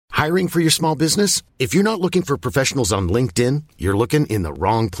Hiring for your small business? If you're not looking for professionals on LinkedIn, you're looking in the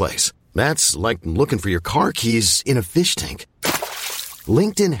wrong place. That's like looking for your car keys in a fish tank.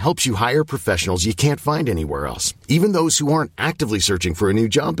 LinkedIn helps you hire professionals you can't find anywhere else, even those who aren't actively searching for a new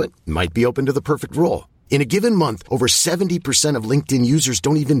job but might be open to the perfect role. In a given month, over 70% of LinkedIn users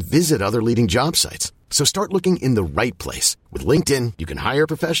don't even visit other leading job sites. So start looking in the right place. With LinkedIn, you can hire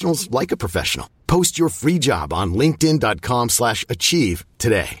professionals like a professional. Post your free job on linkedin.com/achieve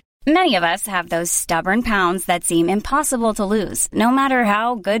today. Many of us have those stubborn pounds that seem impossible to lose, no matter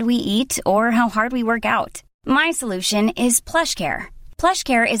how good we eat or how hard we work out. My solution is PlushCare.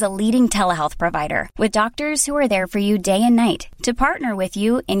 PlushCare is a leading telehealth provider with doctors who are there for you day and night to partner with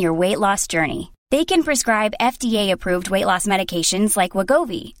you in your weight loss journey. They can prescribe FDA-approved weight loss medications like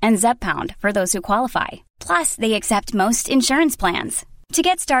Wegovy and Zepbound for those who qualify. Plus, they accept most insurance plans. To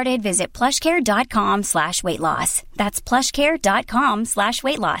get started, visit plushcare.com/weightloss. That's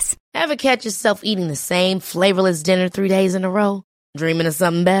plushcare.com/weightloss. Ever catch yourself eating the same flavorless dinner 3 days in a row? Dreaming of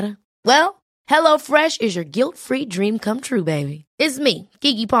something better? Well, HelloFresh is your guilt-free dream come true, baby. It's me,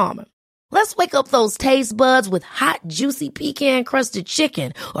 Keke Palmer. Let's wake up those taste buds with hot, juicy pecan-crusted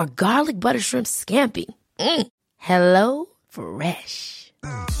chicken or garlic butter shrimp scampi. Hello Fresh.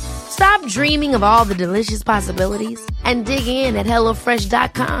 Stop dreaming of all the delicious possibilities and dig in at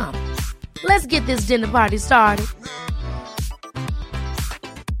HelloFresh.com. Let's get this dinner party started.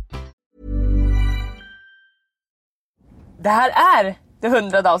 Det här är det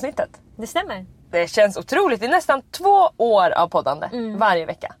 100:e avsnittet. Det stämmer. Det känns otroligt. Det är nästan 2 år av poddande varje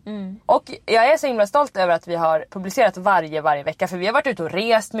vecka. Och jag är så himla stolt över att vi har publicerat varje vecka. För vi har varit ute och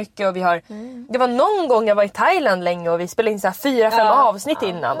rest mycket. Och vi har, det var någon gång jag var i Thailand länge och vi spelade in så här 4-5 avsnitt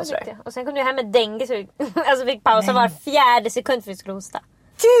innan. Och, och sen kom du hem med dengue så alltså fick pausa var 4:e sekund för att vi skulle hosta.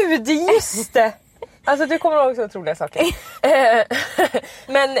 Gud, just det! Alltså du kommer ihåg så otroliga saker.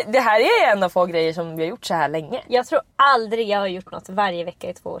 Men det här är en av få grejer som vi har gjort så här länge. Jag tror aldrig jag har gjort något varje vecka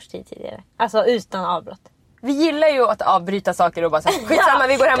i 2 års tid tidigare. Alltså utan avbrott. Vi gillar ju att avbryta saker och bara säga skitsamma,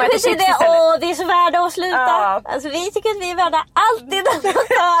 vi går hem och äter chips istället. Det är så värda att sluta. Ja. Alltså vi tycker att vi är värda alltid att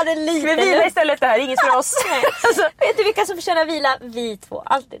ta det lite. Vi vilar istället, det här är inget för oss. Alltså, vet du vilka som förtjänar vila? Vi två,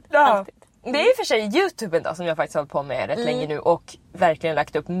 alltid. Alltid. Det är ju för sig YouTube då, som jag faktiskt har hållit på med rätt länge nu och verkligen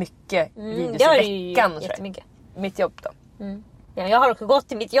lagt upp mycket videos i veckan. Och jättemycket. Mitt jobb då. Ja, jag har också gått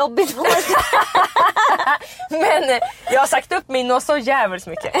till mitt jobb i 2 år. Men jag har sagt upp min och så jävligt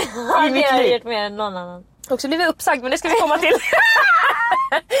mycket i mitt liv. Jag har gjort mer än någon annan. Också blivit uppsagd, men det ska vi komma till.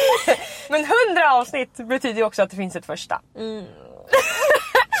 Men 100 avsnitt betyder ju också att det finns ett första.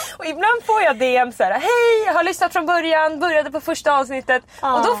 Och ibland får jag DM så här: hej, jag har lyssnat från början, började på första avsnittet.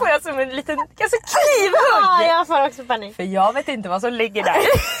 Och då får jag som en liten knivhugg. Ja, jag får också panik. För jag vet inte vad som ligger där.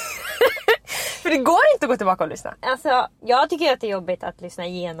 För det går inte att gå tillbaka och lyssna. Alltså, jag tycker att det är jobbigt att lyssna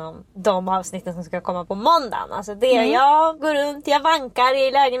igenom de avsnitten som ska komma på måndagen. Alltså det jag går runt, jag vankar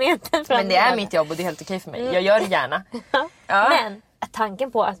i lägenheten. Men det är mitt jobb och det är helt okej för mig. Jag gör det gärna. Ja. Men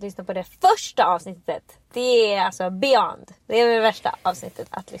tanken på att lyssna på det första avsnittet, det är alltså beyond. Det är det värsta avsnittet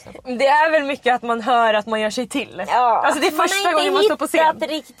att lyssna på. Det är väl mycket att man hör att man gör sig till. Ja. Alltså det är första gången man står på scen. Man har inte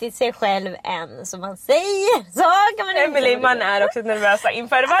riktigt sig själv än, som man säger. Så kan man Emily, man är också nervösa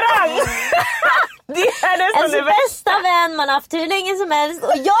inför varandra. Det är nästan det bästa vän man har haft hur länge som helst.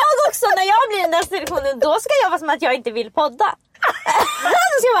 Och jag också, när jag blir den där situationen, då ska jag vara som att jag inte vill podda. Då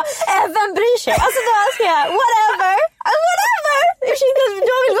ska jag bara, vem bryr sig? Alltså då ska jag, whatever. Ursäkta,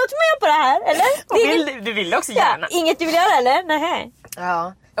 du har väl gått med på det här, eller? Du vill också gärna. Inget du vill göra, eller? Nej.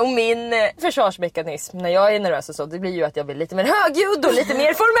 Ja. Och min försvarsmekanism när jag är nervös och så, det blir ju att jag blir lite mer högljudd och lite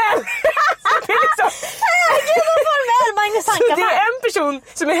mer formell. Högljudd och formell, Magnus Ankarman. Så det är en person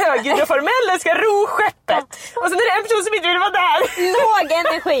som är högljudd och formell och ska ro skeppet. Och sen är det en person som inte vill vara där. Låg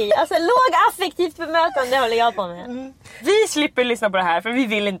energi, alltså låg affektivt bemötande håller jag på med. Vi slipper lyssna på det här för vi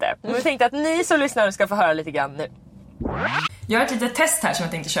vill inte. Men vi tänkte att ni som lyssnar ska få höra lite grann nu. Jag har ett litet test här som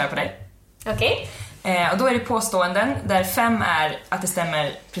jag tänkte köra på dig. Okej. Och då är det påståenden där 5 är att det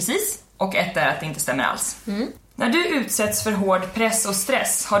stämmer precis och 1 är att det inte stämmer alls. När du utsätts för hård press och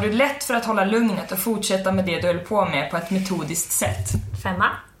stress har du lätt för att hålla lugnet och fortsätta med det du höll på med på ett metodiskt sätt. 5.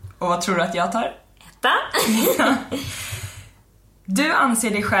 Och vad tror du att jag tar? 1. Du anser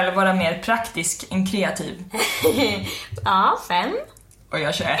dig själv vara mer praktisk än kreativ. Ja, 5. Och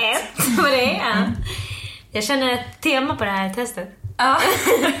jag kör 1. 1 på det, ja. Jag känner ett tema på det här testet. Ja.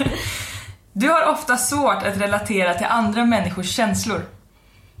 Du har ofta svårt att relatera till andra människors känslor.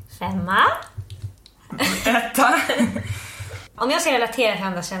 5. 1. Om jag ska relatera till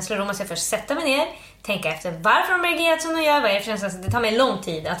andras känslor, då måste jag först sätta mig ner, tänka efter varför de reagerat som de gör, vad är det för känsla. Det tar mig lång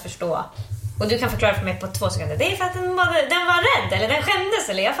tid att förstå Och du kan förklara för mig på 2 sekunder. Det är för att den var rädd eller den skämdes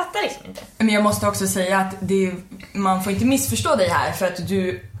eller jag fattar liksom inte. Men jag måste också säga att man får inte missförstå dig här för att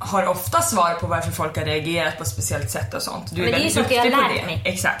du har ofta svar på varför folk har reagerat på ett speciellt sätt och sånt. Du är men det är ju saker jag har lärt mig.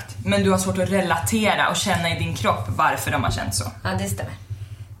 Exakt. Men du har svårt att relatera och känna i din kropp varför de har känt så. Ja, det stämmer.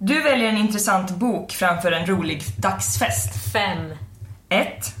 Du väljer en intressant bok framför en rolig dagsfest. 5. 1.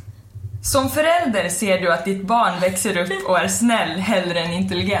 Som förälder ser du att ditt barn växer upp och är snäll hellre än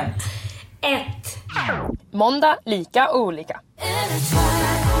intelligent. 1. Måndag, lika och olika.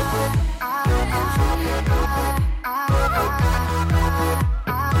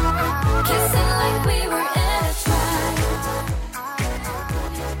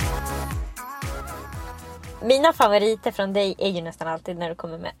 Mina favoriter från dig är ju nästan alltid när du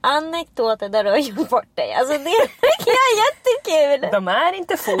kommer med anekdoter där du har gjort bort dig. Alltså det tycker jag är jättekul. De är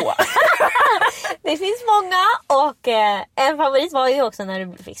inte få. Det finns många och en favorit var ju också när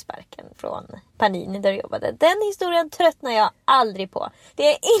du fick sparken från Panini där du jobbade. Den historien tröttnar jag aldrig på. Det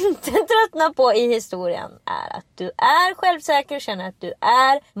jag inte tröttnar på i historien är att du är självsäker och känner att du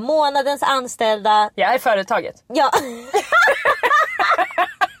är månadens anställda. Jag är företaget. Ja.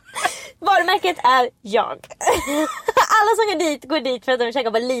 Varumärket är jag. Alla som går dit för att de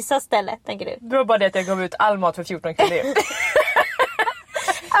käkar på Lisas ställe, tänker du? Det var bara det att jag gav ut all mat för 14 kronor.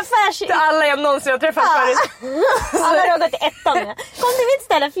 Affärs... Alla jag någonsin har träffat förut. Alla har gått till ettan med. Kom till mitt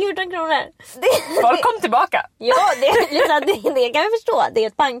ställe, 14 kronor. Folk kom tillbaka. Ja, det kan jag förstå. Det är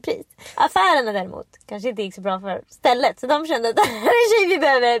ett pangpris. Affärerna däremot kanske inte gick så bra för stället. Så de kände att det här är en tjej vi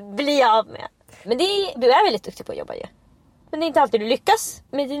behöver bli av med. Men du är väldigt duktig på att jobba ju. Men det är inte alltid du lyckas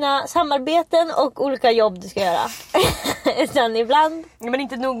med dina samarbeten och olika jobb du ska göra. Utan ibland... Ja, men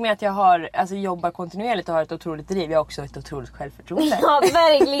inte nog med att jag jobbar kontinuerligt och har ett otroligt driv. Jag har också ett otroligt självförtroende. Ja,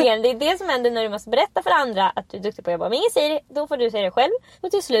 verkligen. Det är det som händer när du måste berätta för andra att du är duktig på att jobba. Om ingen säger det, då får du säga det själv.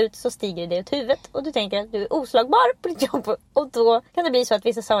 Och till slut så stiger det åt huvudet. Och du tänker att du är oslagbar på ditt jobb. Och då kan det bli så att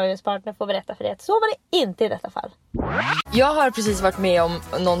vissa samarbetspartner får berätta för dig att så var det inte i detta fall. Jag har precis varit med om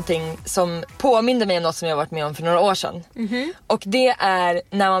någonting som påminner mig om något som jag varit med om för några år sedan. Och det är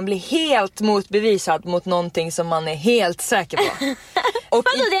när man blir helt motbevisad mot någonting som man är helt säker på. Och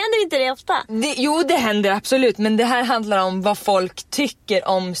Vadå, det händer inte det ofta? Jo, det händer absolut. Men det här handlar om vad folk tycker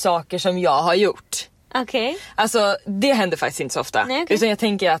om saker som jag har gjort. Okej. Alltså det händer faktiskt inte så ofta. Nej, okay. Utan jag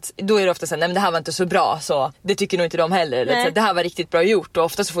tänker att då är det ofta så här, nej men det här var inte så bra, så det tycker nog inte de heller. Eller, så, det här var riktigt bra gjort. Och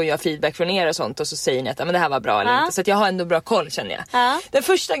ofta så får jag feedback från er och sånt. Och så säger ni att men det här var bra eller inte. Så att jag har ändå bra koll, känner jag. Den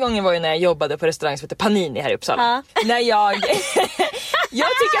första gången var ju när jag jobbade på restaurang som heter Panini här i Uppsala. När jag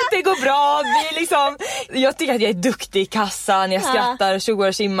tycker att det går bra. Jag tycker att jag är duktig i kassan. Jag skrattar och tjoar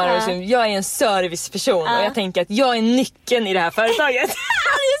och simmar och så, jag är en serviceperson. Och jag tänker att jag är nyckeln i det här företaget.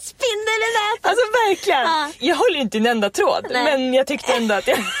 Spindel i nätet. Alltså verkligen. Jag håller inte en enda tråd. Nej. Men jag tyckte ändå att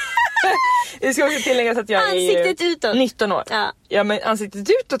jag ska också tillägga att jag ansiktet är utåt. 19 år. Ja, men ansiktet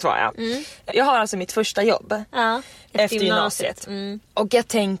utåt var jag. Jag har alltså mitt första jobb efter gymnasiet. Och jag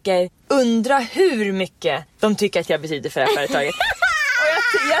tänker, undra hur mycket de tycker att jag betyder för det här företaget.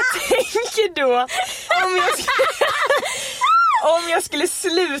 Och jag tänker då om jag skulle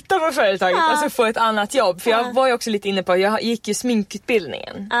sluta på företaget, alltså få ett annat jobb. För jag var ju också lite inne på, jag gick ju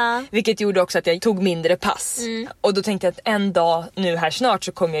sminkutbildningen. Vilket gjorde också att jag tog mindre pass. Och då tänkte jag att en dag nu här snart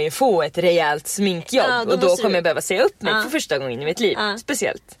så kommer jag ju få ett rejält sminkjobb. Och då kommer jag behöva se upp mig för första gången i mitt liv.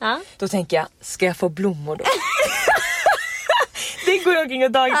 Speciellt. Då tänker jag, ska jag få blommor då? Det går jag omkring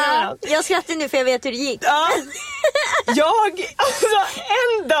och dagdrömmer. Jag skrattar nu för jag vet hur det gick.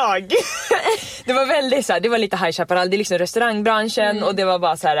 En dag. Det var väldigt så här, det var lite High Chaparral, det är liksom restaurangbranschen och det var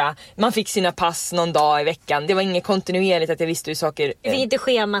bara så här, man fick sina pass någon dag i veckan. Det var inget kontinuerligt att jag visste hur saker. Det är inte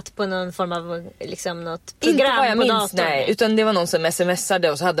schemat på någon form av liksom något program inte vad jag på minns, datorn. Nej, utan det var någon som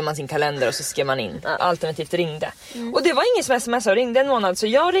smsade och så hade man sin kalender och så skrev man in. Alternativt ringde. Och det var ingen som smsade och ringde en månad, så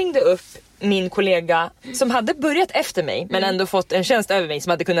jag ringde upp min kollega som hade börjat efter mig men ändå fått en tjänst över mig, som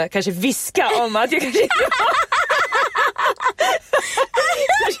hade kunnat kanske viska om att jag kanske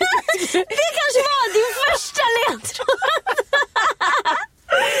det kanske var din första ledtråd.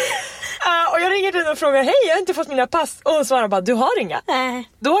 Och jag ringer till och frågar, hej, jag har inte fått mina pass. Och hon svarar bara, du har inga.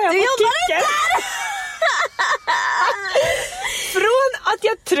 Då har jag fått kicken. Från att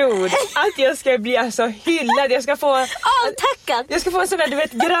jag tror att jag ska bli alltså hyllad, jag ska få avtackad. Jag ska få en sån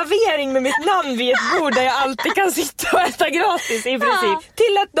där, gravering med mitt namn vid ett bord där jag alltid kan sitta och äta gratis i princip.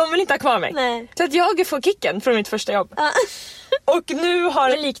 Till att de vill inte ha kvar mig. Nej. Så att jag får kicken från mitt första jobb. Och nu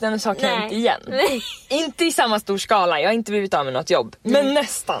har liknande saker hänt igen. Inte i samma stor skala, jag har inte blivit av med något jobb. Men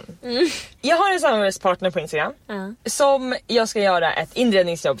nästan. Jag har en samarbetspartner på Instagram som jag ska göra ett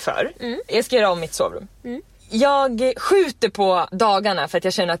inredningsjobb för. Jag ska göra om mitt sovrum. jag skjuter på dagarna för att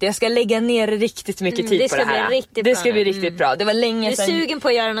jag känner att jag ska lägga ner riktigt mycket tid på det här. Det ska bli riktigt bra. Det var länge sedan. Du är sugen på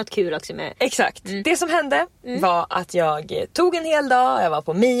att göra något kul också med. Exakt. Det som hände var att jag tog en hel dag. Jag var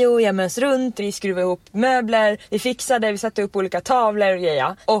på Mio, jag mös runt. Vi skruvade ihop möbler. Vi fixade, vi satte upp olika tavlor och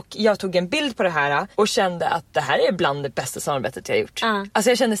grejer. Och jag tog en bild på det här och kände att det här är bland det bästa samarbetet jag har gjort.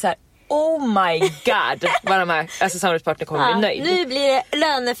 Alltså jag kände så här: oh my god, vad de här samarbetspartner kommer bli nöjd. Nu blir det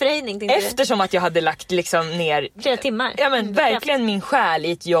löneförhöjning. Eftersom att jag hade lagt liksom ner flera timmar. Ja men verkligen min själ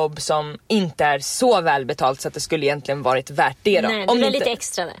i ett jobb som inte är så välbetalt så att det skulle egentligen varit värt det då. Nej, det var lite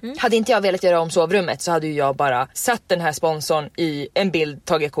extra där. Hade inte jag velat göra om sovrummet så hade ju jag bara satt den här sponsorn i en bild,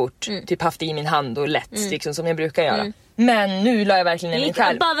 tagit kort, typ haft det i min hand och lätt liksom som jag brukar göra. Men nu la jag verkligen ner min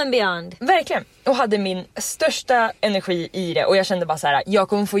själ. Above and beyond. Verkligen. Och hade min största energi i det. Och jag kände bara så här: jag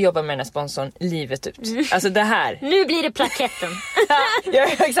kommer få jobba med den här sponsorn livet ut. Alltså det här. Nu blir det plaketten. Ja,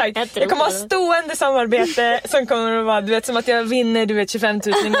 exakt. Jag kommer ha stående samarbete som kommer att vara, du vet, som att jag vinner, du vet, 25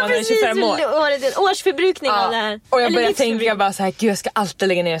 000 i månaden i 25 år. Årsförbrukning av det här. Och jag började tänka bara så här: gud, jag ska alltid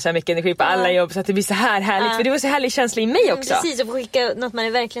lägga ner så här mycket energi på alla jobb så att det blir så här härligt. För det var så härlig känsla i mig också. Precis, och få skicka något man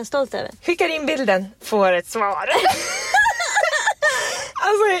är verkligen stolt över. Skickar in bilden, får ett svar.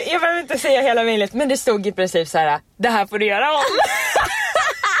 Alltså jag behöver inte säga hela mejlet, men det stod i princip så här: det här får du göra om.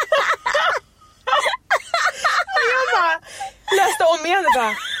 Och jag bara läste om igen och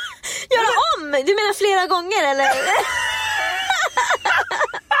bara: göra om? Du menar flera gånger eller?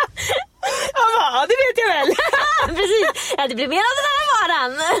 Jag bara, ja, det vet jag väl. Precis, ja, det blir mer av den här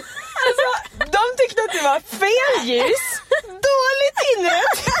varan. Alltså, de tyckte att det var fel ljus, dåligt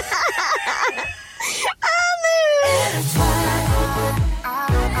inrett.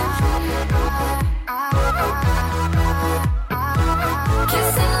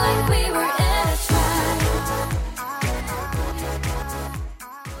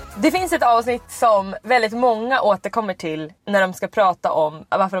 Det finns ett avsnitt som väldigt många återkommer till när de ska prata om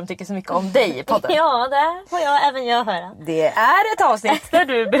varför de tycker så mycket om dig i podden. Ja, det får även jag höra. Det är ett avsnitt där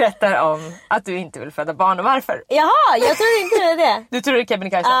du berättar om att du inte vill föda barn och varför. Jaha, jag tror inte det är det. Du tror det är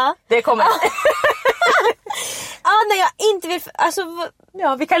Kebnekaise? Ja. Det kommer. Ja, när jag inte vill... Alltså,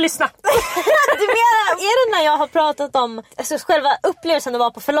 ja, vi kan lyssna. Du menar, är det när jag har pratat om själva upplevelsen att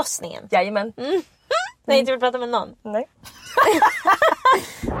vara på förlossningen? Jajamän. När jag inte vill prata med någon? Nej.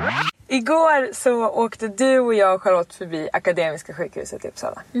 Igår så åkte du och jag och Charlotte förbi Akademiska sjukhuset i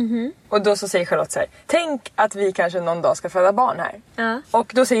Uppsala. Och då så säger Charlotte så här: tänk att vi kanske någon dag ska föda barn här. Ja.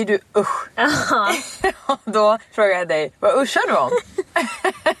 Och då säger du usch. Och då frågar jag dig: vad uschar du om?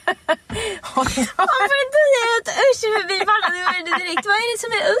 Varför inte säga att usch är förbi direkt? Vad är det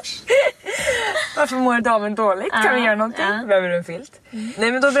som är usch? Varför mår damen dåligt? Kan vi göra någonting? Behöver du en filt?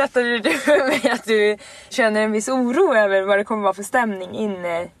 Nej, men då berättade du för mig att du känner en viss oro över vad det kommer vara för stämning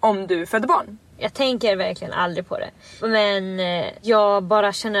inne om du föder barn. Jag tänker verkligen aldrig på det. Men jag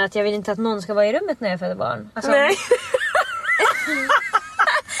bara känner att jag vill inte att någon ska vara i rummet när jag föder barn. Alltså, nej.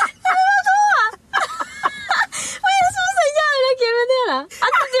 Vad är det som är så jävla kul med det då?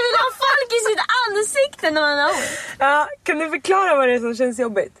 Att du vill ha folk i sitt ansikte när man har ont. Ja, kan du förklara vad det är som känns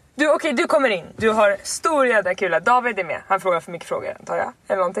jobbigt? Du kommer in. Du har stor jävla kula. David är med. Han frågar för mycket frågor, antar jag.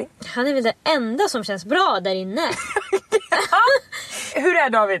 Eller någonting. Han är väl det enda som känns bra där inne. Hur är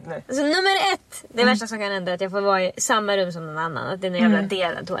David nu? Alltså, nummer 1. Det värsta som kan hända är att jag får vara i samma rum som någon annan. Att det är en jävla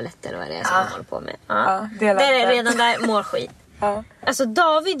delad toalett eller vad det är som jag håller på med. Det är redan där mår skit. Alltså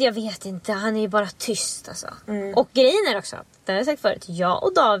David, jag vet inte. Han är ju bara tyst alltså. Och grejen är också, det har jag sagt förut, jag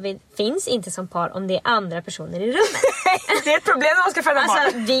och David finns inte som par om det är andra personer i rummet. Det är ett problem när man ska föda barn.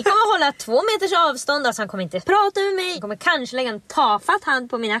 Alltså, vi kommer hålla 2 meters avstånd. Alltså han kommer inte prata med mig. Han kommer kanske lägga en tafatt hand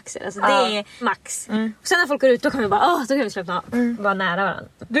på min axel. Alltså det är max. Och sen när folk går ut, då kan vi bara, då kan vi släppa av. Vara nära varandra.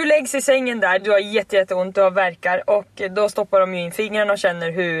 Du läggs i sängen där, du har jätteont, du har värkar. Och då stoppar de ju in fingrarna och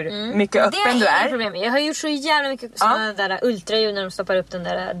känner hur mycket öppen du är. Problem. Jag har gjort så jävla mycket sådana där ultraljud när de stoppar upp den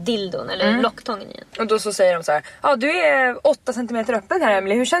där dildon eller locktången igen. Och då så säger de så här: du är 8 centimeter öppen här,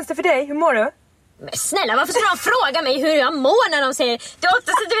 Emily. Hur känns det för dig? Hur mår du? Men snälla, varför ska de fråga mig hur jag mår när de säger du är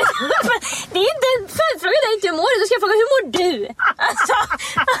 8 centimeter? Det är inte en följdfråga där inte jag mår. Då ska jag fråga, hur mår du? Alltså,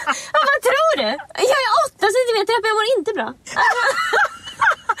 vad tror du? Jag är 8 centimeter öppen, jag mår inte bra.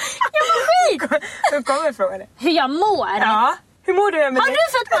 Jag mår skit. Då kommer jag fråga dig. Hur jag mår? Ja. Hur mår du, Emily? Har du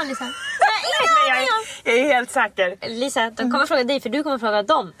fött barn, Lisa? Jag är helt säker. Lisa, de kommer fråga dig för du kommer fråga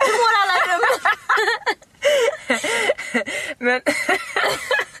dem. Hur mår alla i rummet? Men...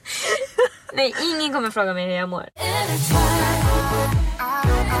 Nej, ingen kommer fråga mig hur jag mår.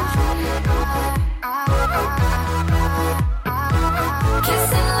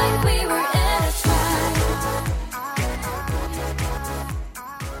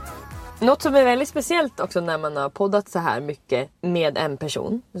 Något som är väldigt speciellt också när man har poddat så här mycket med en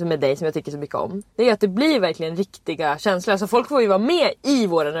person, som är dig, som jag tycker så mycket om, det är att det blir verkligen riktiga känslor. Alltså folk får ju vara med i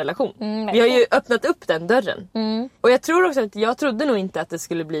vår relation. Vi har ju öppnat upp den dörren. Och jag tror också att jag trodde nog inte att det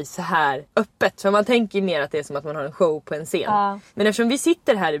skulle bli så här öppet. För man tänker mer att det är som att man har en show på en scen. Ja. Men eftersom vi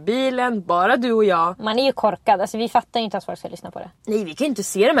sitter här i bilen, bara du och jag. Man är ju korkad, alltså vi fattar ju inte att folk ska lyssna på det. Nej, vi kan ju inte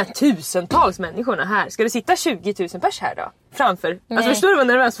se de här tusentals människorna här. Ska det sitta 20 000 pers här då? Framför? Alltså förstår du vad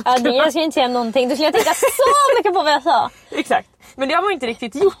nervös? Ja, jag skulle inte säga någonting. Då skulle jag tänka så mycket på vad jag sa. Exakt. Men det har man inte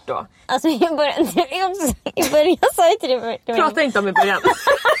riktigt gjort då. Alltså i början sa jag till dig. Prata inte om i början.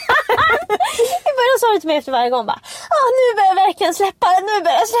 I början sa du till mig efter varje gång bara, nu börjar jag verkligen släppa. Nu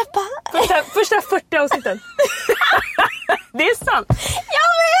börjar jag släppa. Första 40 avsnitten. Det är sant. Jag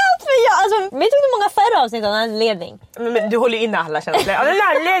vet, men vet du hur många färre avsnitt av en anledning? Men du håller inne alla känslor. Av en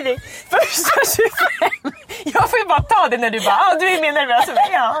anledning. Första 25. Jag får ju bara ta det när du bara, du är mer nervös än mig.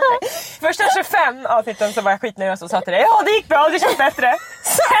 Ja, okay. Första 25 avsnitten så var jag skitnervös och sa till dig, ja det gick bra, det känns bättre.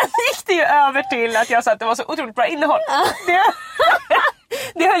 Sen gick det ju över till att jag sa att det var så otroligt bra innehåll.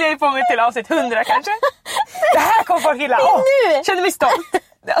 Det höll jag ju på med till avsnitt 100 kanske. Det här kommer folk gilla. Känner mig stolt.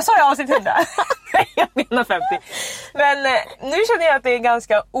 Sa jag avsnitt 100? Jag menar 50. Men nu känner jag att det är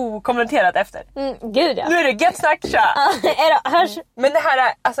ganska okommenterat efter. Gud ja. Nu är det get snack, tja. Hörs. Men det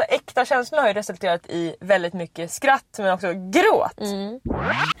här, alltså äkta känslor har ju resulterat i väldigt mycket skratt men också gråt.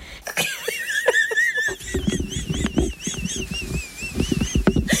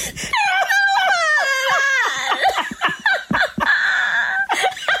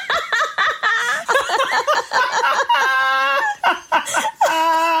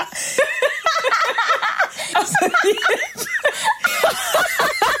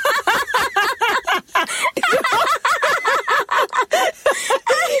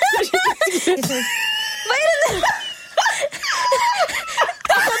 Vad är det nu?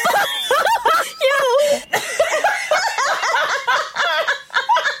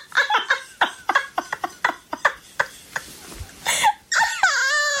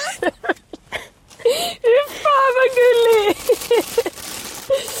 Fan vad gullig.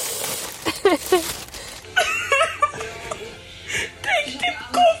 Tänk dig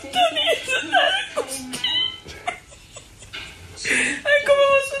kotten i en sån där kostym. Han kommer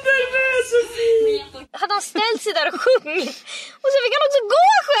vara så nervös och fin. Hade han ställt sig där och sjungit. Och så fick han också gå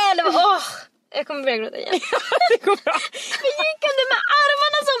själv. Jag kommer börja gråta igen. Det går bra. Men gick han med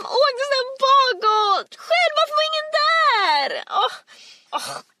armarna som åkte så bakåt. Själv, varför var ingen där?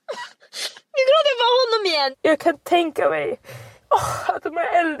 Nu gråter jag bara honom igen. Jag kan tänka mig att de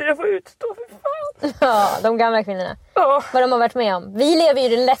här äldre får utstå för fan. Ja, de gamla kvinnorna. Vad de har varit med om. Vi lever ju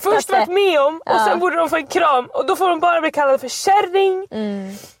det lättaste. Först varit med om och sen borde de få en kram. Och då får de bara bli kallade för kärring.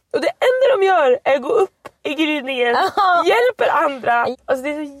 Och det enda de gör är att gå upp i gryningen. Hjälper andra. Alltså det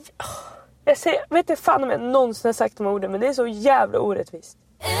är så... Jag vet inte fan om jag någonsin har sagt de här orden, men det är så jävla orättvist.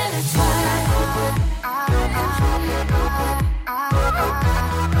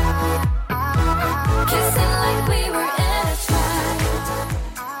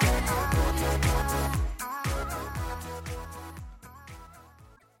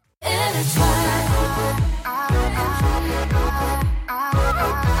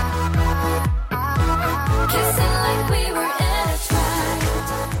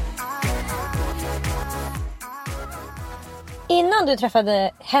 Innan du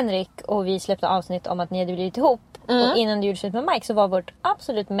träffade Henrik och vi släppte avsnitt om att ni hade blivit ihop och innan du gjorde slut med Mike, så var vårt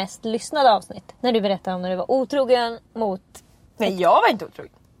absolut mest lyssnade avsnitt när du berättade om när du var otrogen mot... Nej, jag var inte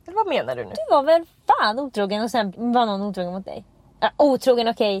otrogen. Vad menar du nu? Du var väl fan otrogen och sen var någon otrogen mot dig? Otrogen,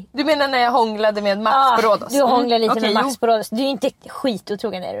 okej. Du menar när jag hånglade med Max på Rhodos? Du hånglade lite med Max på Rhodos. Du är inte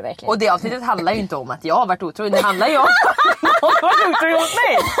skitotrogen, är du verkligen. Och det avsnittet handlar ju inte om att jag har varit otrogen. Det handlar ju om att någon har varit otrogen mot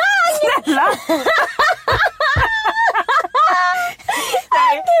mig. Snälla!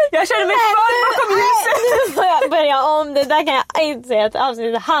 Nej, jag känner mig kvar bakom ljuset. Nu får jag börja om. Det där kan jag inte säga att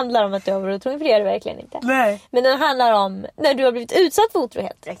avsnittet handlar om att du har varit otrogen, för det är det verkligen inte. Nej. Men den handlar om när du har blivit utsatt för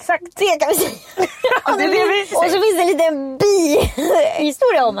otrohet. Exakt. Det kan vi säga. Och så finns det en liten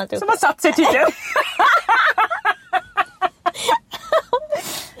historia om att du... som har satt sig tydligen.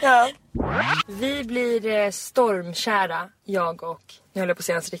 Ja. Vi blir stormkära, jag och... Jag håller på att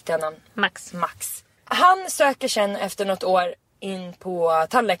säga hans riktiga namn. Max. Han söker sen efter något år in på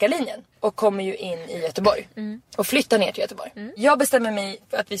tandläkarlinjen och kommer ju in i Göteborg och flyttar ner till Göteborg. Jag bestämmer mig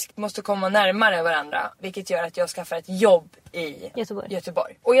för att vi måste komma närmare varandra, vilket gör att jag skaffar ett jobb i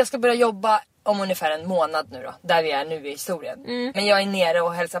Göteborg. Och jag ska börja jobba om ungefär en månad nu då, där vi är nu i historien. Men jag är nere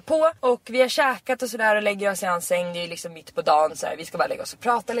och hälsar på och vi har käkat och sådär och lägger oss i hans säng. Det är liksom mitt på dagen så här. Vi ska bara lägga oss och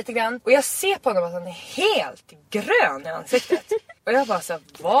prata lite grann. Och jag ser på honom att han är helt grön i ansiktet. Och jag bara så,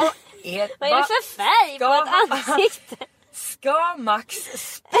 vad Vad är det för färg på ett ansikte? Ska Max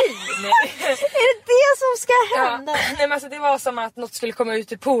spy nu? Är det som ska hända? Ja, nej, men alltså, det var som att något skulle komma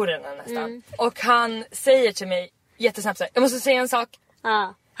ut ur porerna nästan. Och han säger till mig jättesnabbt så här, jag måste säga en sak.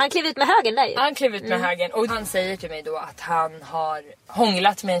 Ja. Han klev ut med högen där ju. Han klev ut med högen och han säger till mig då att han har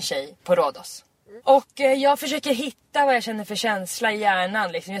hånglat med en tjej på Rhodos. Och jag försöker hitta vad jag känner för känsla i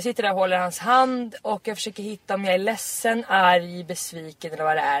hjärnan. Liksom. Jag sitter där och håller hans hand och jag försöker hitta om jag är ledsen, arg, besviken eller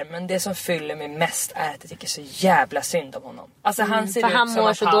vad det är. Men det som fyller mig mest är att jag tycker så jävla synd om honom. Alltså han ser ut han som mår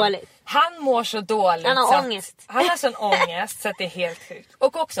att så dåligt. Han mår så dåligt. Han har ångest. Han har sån ångest så att det är helt sjukt.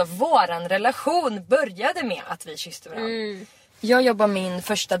 Och också våran relation började med att vi kysste varandra. Jag jobbar min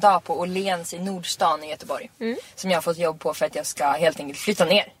första dag på Åhléns i Nordstan i Göteborg. Som jag har fått jobb på för att jag ska helt enkelt flytta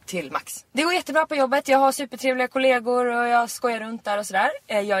ner till Max. Det går jättebra på jobbet. Jag har supertrevliga kollegor och jag skojar runt där och sådär.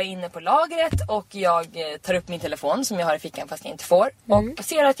 Jag är inne på lagret och jag tar upp min telefon som jag har i fickan fast jag inte får. Och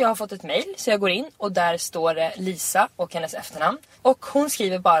ser att jag har fått ett mejl så jag går in och där står det Lisa och hennes efternamn. Och hon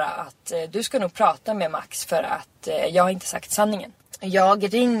skriver bara att du ska nog prata med Max för att jag har inte sagt sanningen.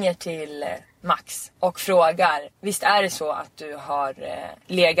 Jag ringer till Max och frågar, visst är det så att du har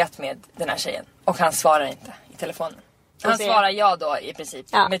legat med den här tjejen? Och han svarar inte i telefonen. Han svarar ja då i princip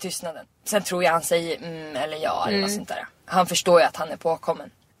med tystnaden. Sen tror jag han säger eller ja eller något sånt där. Han förstår ju att han är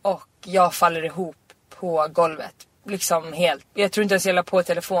påkommen. Och jag faller ihop på golvet. Liksom helt. Jag tror inte ens jag la på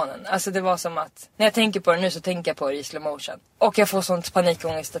telefonen. Alltså det var som att när jag tänker på det nu så tänker jag på det i slow motion. Och jag får sånt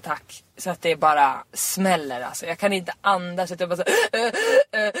panikångestattack så att det bara smäller. Alltså jag kan inte andas så att jag bara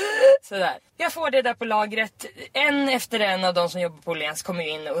sådär. Jag får det där på lagret. En efter en av de som jobbar på Åhléns kommer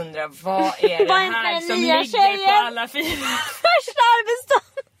in och undrar vad är det här som ligger på alla fyra. Första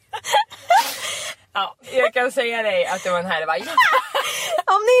arbetsdagen. Ja, jag kan säga dig att det var en härva.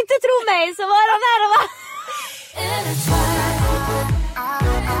 Om ni inte tror mig så var de härva.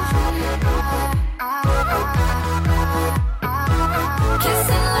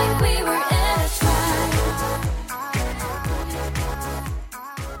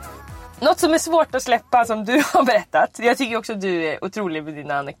 Något som är svårt att släppa som du har berättat. Jag tycker också att du är otrolig med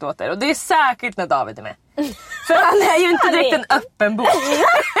dina anekdoter. Och det är säkert när David är med. För han är ju inte direkt en öppen bok.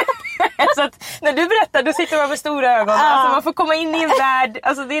 Så att när du berättar, då sitter man med stora ögon. Alltså man får komma in i en värld.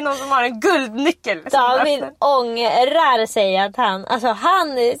 Alltså det är någon som har en guldnyckel. David ångrar sig att han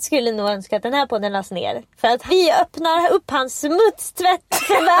skulle nog önska att den här podden lades ner. För att vi öppnar upp hans smutstvätt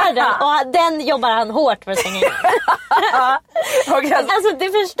för världen. Och den jobbar han hårt för att stänga in. Alltså det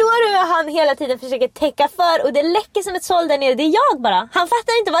förstår du hur han hela tiden försöker täcka för. Och det läcker som ett såll där nere. Det är jag bara. Han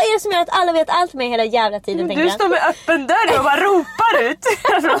fattar inte vad är det som gör att alla vet allt med hela jävla tiden. Du står med öppen dörr och bara ropar ut.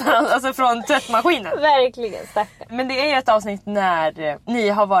 Alltså från tvättmaskinen. Verkligen, stackare. Men det är ju ett avsnitt när ni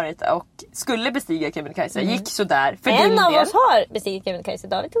har varit och skulle bestiga Kebnekaise. Gick sådär för en din av del. oss har bestigit Kebnekaise.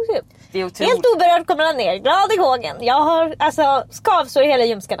 David tog sig upp. Det är otroligt. Helt oberörd kommer han ner. Glad i gågen. Jag har skavsår i hela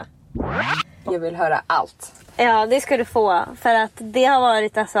ljumskarna. Jag vill höra allt. Ja, det ska du få. För att det har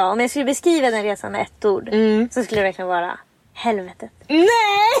varit om jag skulle beskriva den resan med ett ord så skulle det verkligen vara helvetet. Nej!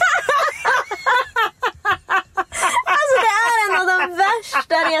 Alltså det är en av de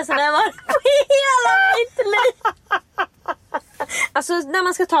värsta resorna jag varit på hela mitt liv. Alltså när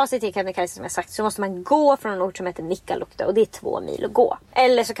man ska ta sig till Kebnekaise som jag sagt så måste man gå från en ort som heter Nikkaluokta och det är 2 mil att gå.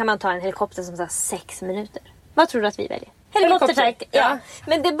 Eller så kan man ta en helikopter som tar 6 minuter. Vad tror du att vi väljer? Helikopter, tack. Ja.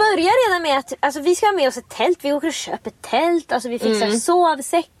 Men det börjar redan med att vi ska ha med oss ett tält. Vi åker och köper tält. Alltså vi fixar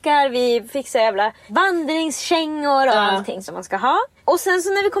sovsäckar. Vi fixar jävla vandringskängor och allting som man ska ha. Och sen så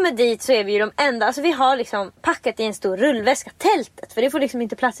när vi kommer dit så är vi ju de enda. Alltså vi har liksom packat i en stor rullväska tältet. För det får liksom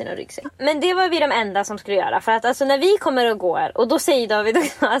inte plats i någon ryggsäck. Men det var vi de enda som skulle göra. För att alltså när vi kommer och går. Och då säger David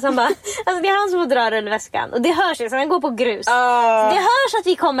också. Alltså han bara. Alltså det är han som får dra rullväskan. Och det hörs liksom. Han går på grus. Så det hörs att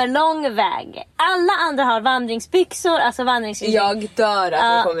vi kommer lång väg. Alla andra har vandringsbyxor. Alltså vandringsbyxor. Jag dör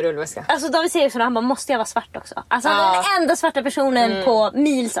att vi kommer rullväska. Alltså David säger så. Han bara, måste jag vara svart också? Alltså han är den enda svarta personen på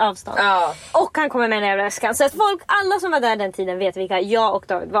mils avstånd. Och han kommer med den här väskan. Så att alla som var där den tiden vet vilka jag och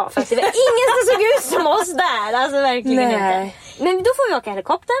David var. För att det var ingen som såg ut som oss där. Alltså verkligen inte. Men då får vi åka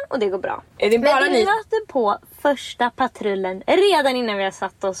helikoptern och det går bra. Är det bara men vi möter på första patrullen redan innan vi har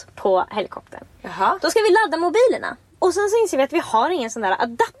satt oss på helikoptern. Jaha. Då ska vi ladda mobilerna. Och sen så inser vi att vi har ingen sån där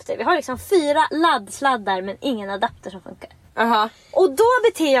adapter. Vi har liksom 4 laddsladdar men ingen adapter som funkar. Och då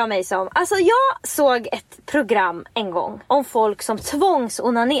beter jag mig som... Alltså jag såg ett program en gång om folk som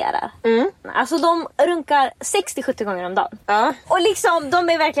tvångsonanerar. Alltså de runkar 60-70 gånger om dagen. Och liksom de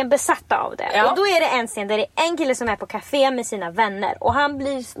är verkligen besatta av det. Och då är det en scen där det är en kille som är på café med sina vänner. Och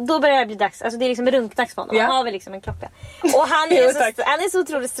då börjar det bli dags. Alltså det är liksom runkdags för honom. Han har väl liksom en klocka. Och han är så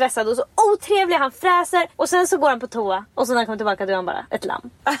otroligt stressad och så otrevlig. Han fräser. Och sen så går han på toa. Och så när han kommer tillbaka då är han bara ett lamm.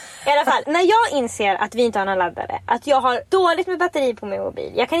 I alla fall, när jag inser att vi inte har någon laddare. Att jag har dåligt med batteri på min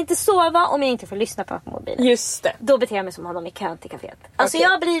mobil. Jag kan inte sova om jag inte får lyssna på mobilen. Just det. Då beter jag mig som honom i kön till kaféet. Alltså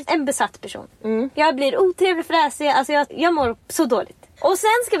jag blir en besatt person. Jag blir otrevlig, fräsig. Alltså jag mår så dåligt. Och sen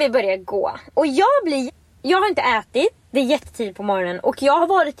ska vi börja gå. Och jag har inte ätit. Det är jättetid på morgonen. Och jag har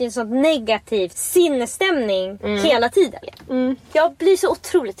varit i en sån negativ sinnesstämning hela tiden. Jag blir så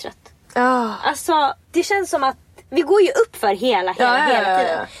otroligt trött. Alltså det känns som att vi går ju upp för hela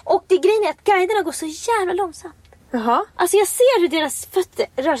tiden. Och det grejen är att guiderna går så jävla långsamt. Alltså jag ser hur deras fötter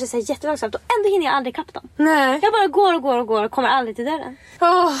rör sig så jättelångsamt och ändå hinner jag aldrig kappa dem. Nej. Jag bara går och kommer aldrig till dörren.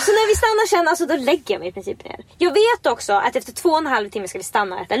 Så när vi stannar sen, alltså då lägger jag mig i princip ner. Jag vet också att efter 2,5 timmar ska vi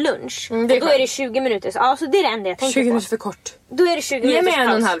stanna och äta lunch. Och då är det 20 minuter. Ja, så det är det enda jag tänker på. 20 minuter för kort. Då är det 20 minuter paus. Ge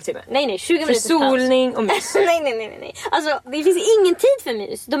mig 1,5 timme. Nej, 20 minuter paus. För solning och mys. nej. Alltså det finns ingen tid för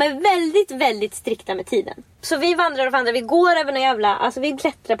mys. De är väldigt, väldigt strikta med tiden. Så vi vandrar och vandrar. Vi går över någon jävla... Alltså vi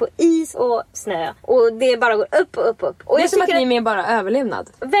klättrar på is och snö. Och det bara går upp. Och det är som att ni är med bara överlevnad.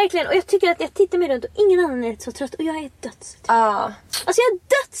 Verkligen. Och jag tycker att jag tittar mig runt och ingen annan är så trött. Och jag är dödstrött. Alltså jag är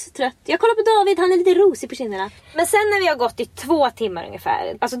dödstrött. Jag kollar på David, han är lite rosig på kinderna. Men sen när vi har gått i 2 timmar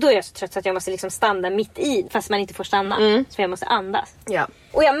ungefär. Alltså då är jag så trött så att jag måste liksom stanna mitt i. Fast man inte får stanna. Så jag måste andas. Ja.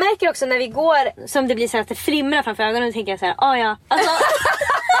 Och jag märker också när vi går som det blir så att det flimrar framför ögonen. Och tänker jag så här, ja. Alltså...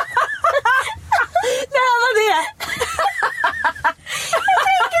 det här var det. Jag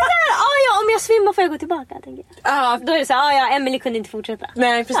tänker så här, om jag svimmar får jag gå tillbaka, tänker jag. Då är det så här, Emily kunde inte fortsätta.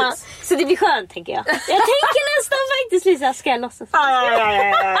 Nej, precis. Så det blir skönt, tänker jag. Jag tänker nästan faktiskt Lisa, ska jag låtsas?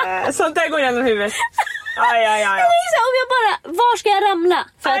 Sånt där går genom huvudet. Jag tänker så här, om jag bara, var ska jag ramla?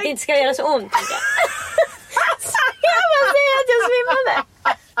 För att det inte ska göra så ont, tänker jag. Så jag bara säger att jag svimmade.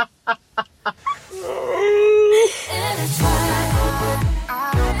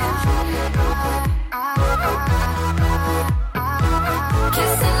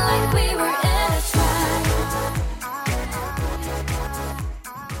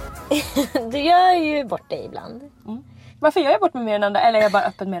 Du gör ju bort dig ibland. Varför gör jag bort mig mer än andra? Eller är jag bara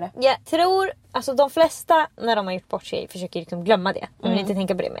öppen med det? Jag tror, alltså de flesta när de har gjort bort sig försöker liksom glömma det. De vill inte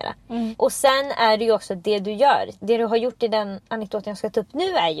tänka på det mera. Och sen är det ju också det du gör. Det du har gjort i den anekdoten jag ska ta upp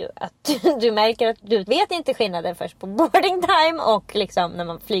nu är ju att du märker att du vet inte skillnaden först på boarding time och liksom när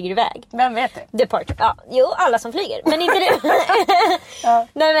man flyger iväg. Vem vet det? Departure. Ja, jo, alla som flyger. Men inte du.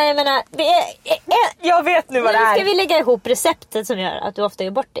 Nej, men jag menar, det är... Jag vet nu vad det är. Nu ska vi lägga ihop receptet som gör att du ofta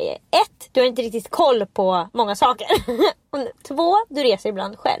gör bort det. 1, du har inte riktigt koll på många saker. Och 2, du reser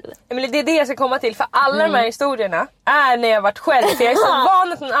ibland själv. Men det är det jag ska komma till. För alla de här historierna är när jag varit själv. För jag är så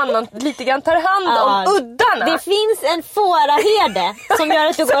van att någon annan lite grann tar hand om uddarna. Det finns en fåraherde som gör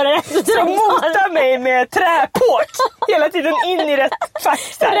att du går rätt. Som motar mig med träpåk. Hela tiden in i rätt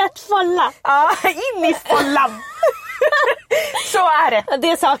fakta. Rätt folla. Ja, in i follan. Så är det.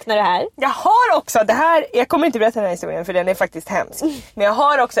 Det saknar du här. Jag har också, det här, jag kommer inte berätta den här historien för den är faktiskt hemsk. Men jag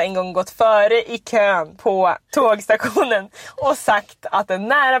har också en gång gått före i kön på tågstationen och sagt att en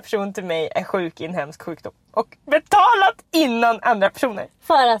nära person till mig är sjuk i en hemsk sjukdom. Och betalat innan andra personer.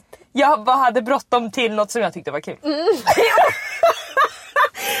 För att? Jag bara hade bråttom till något som jag tyckte var kul.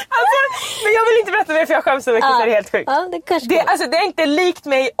 Alltså, men jag vill inte berätta mer för jag skäms så mycket så det är helt sjukt. Ja, det är inte likt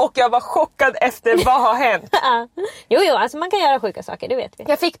mig och jag var chockad efter vad har hänt. Jo, alltså man kan göra sjuka saker, det vet vi.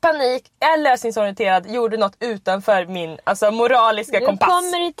 Jag fick panik, jag är lösningsorienterad, gjorde något utanför min moraliska kompass. Nu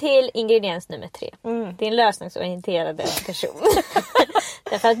kommer du till ingrediens nummer 3. Din lösningsorienterade person.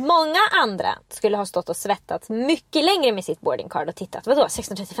 Därför att många andra skulle ha stått och svettats mycket längre med sitt boarding card och tittat. Vadå?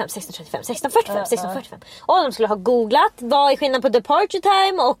 16:35, 16:35, 16:45, 16:45. Och de skulle ha googlat vad är skillnaden på departure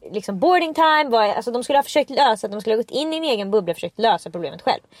time och liksom boarding time. Alltså de skulle ha försökt lösa, de skulle ha gått in i en egen bubbla och försökt lösa problemet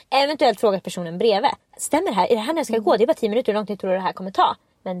själv. Eventuellt frågat personen bredvid. Stämmer det här? Är det här när jag ska gå? Det är bara 10 minuter. Hur långt tror du det här kommer ta?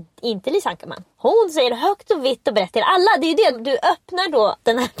 Men inte Lisa Ankerman. Hon säger högt och vitt och berättar till alla. Det är ju det. Du öppnar då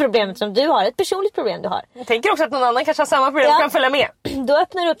den här problemet som du har. Ett personligt problem du har. Jag tänker också att någon annan kanske har samma problem och kan följa med. Då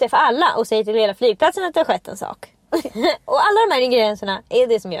öppnar du upp det för alla och säger till hela flygplatsen att det har skett en sak. Och alla de här ingredienserna är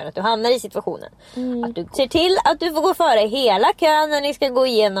det som gör att du hamnar i situationen. Att du ser till att du får gå före hela kön när ni ska gå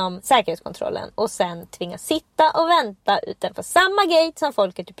igenom säkerhetskontrollen. Och sen tvingas sitta och vänta utanför samma gate som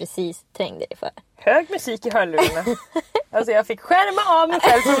folket du precis trängde dig för. Hög musik i hörlurarna. Alltså jag fick skärma av mig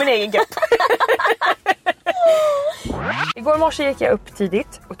själv från min egen grupp. Igår morse gick jag upp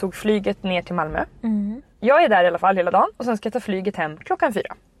tidigt och tog flyget ner till Malmö. Jag är där i alla fall hela dagen och sen ska jag ta flyget hem 4:00.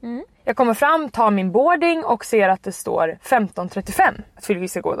 Jag kommer fram, tar min boarding och ser att det står 15:35 att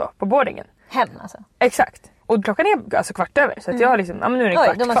flyget ska gå då på boardingen. Hem alltså? Exakt. Och klockan är alltså 15:15 så att jag har liksom, ja men nu är det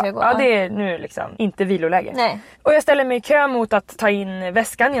en kvart kvar. Ja, det är nu liksom inte viloläge. Nej. Och jag ställer mig i kö mot att ta in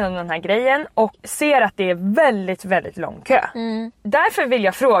väskan genom den här grejen och ser att det är väldigt, väldigt lång kö. Därför vill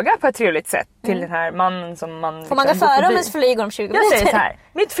jag fråga på ett trevligt sätt till den här mannen som man... Får man gå före om ens flyg om 20 minuter? Jag säger så här,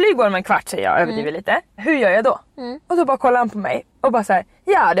 mitt flyg går om en kvart säger jag, överdriver lite. Hur gör jag då? Och då bara kollar han på mig och bara så här,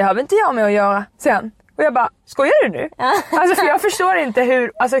 ja det har väl inte jag med att göra sen. Och jag bara, skojar du nu? Alltså för jag förstår inte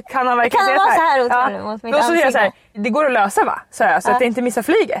hur, alltså kan han verkligen säga så här? Mot mitt då så säger jag så här, ansikte. det går att lösa va? Så att jag inte missar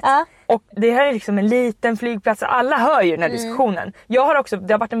flyget. Och det här är liksom en liten flygplats, alla hör ju den här diskussionen. Jag har också,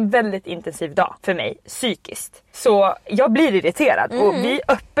 det har varit en väldigt intensiv dag för mig, psykiskt. Så jag blir irriterad och vi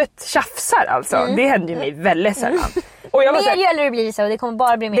öppet tjafsar alltså. Det händer ju mig väldigt sällan. Och jag mer ju eller det blir så och det kommer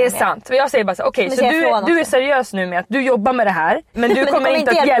bara bli mer. Det är sant. Och jag säger bara så okej, så du är seriös nu med att du jobbar med det här, men du kommer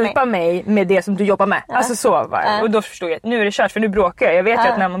inte att hjälpa mig med det som du jobbar med. Alltså så va. Och då förstod jag att nu är det kört för nu bråkar jag. Jag vet ju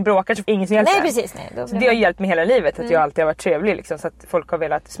att när man bråkar så får ingen som hjälper. Nej precis, nej. Så det har hjälpt mig hela livet att jag alltid har varit trevlig liksom, så att folk har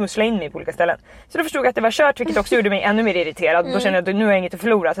velat smussla in mig på olika ställen. Så då förstod jag att det var kört, vilket också gjorde mig ännu mer irriterad. Då kände jag att nu har jag inget att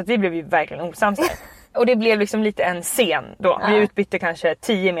förlora, så att vi blev ju verkligen osams där. Och det blev liksom lite en scen då. Vi utbytte kanske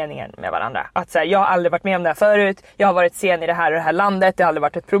 10 meningar med varandra. Att så här, jag har aldrig varit med om det här förut. Jag har varit sen i det här och det här landet. Det har aldrig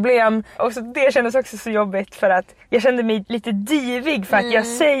varit ett problem. Och så det kändes också så jobbigt för att jag kände mig lite divig för att jag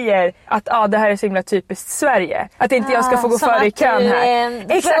säger att det här är så himla typiskt Sverige. Att inte jag ska få gå före i kön här.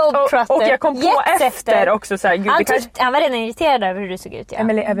 Exakt. Och jag kom på efter också så här, han var redan irriterad över hur du såg ut. Ja.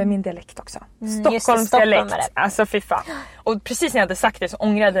 Men över min dialekt också. Stockholms dialekt. Alltså fy fan. Och precis när jag hade sagt det så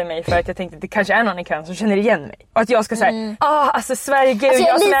ångrade jag mig för att jag tänkte att det kanske är någon i kön som känner igen mig. Och att jag ska säga, alltså Sverige, gud, alltså,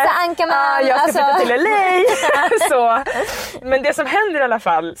 jag ska flytta till LA. Så. Men det som händer i alla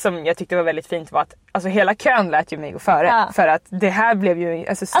fall, som jag tyckte var väldigt fint, var att alltså, hela kön lät ju mig gå före. För att det här blev ju...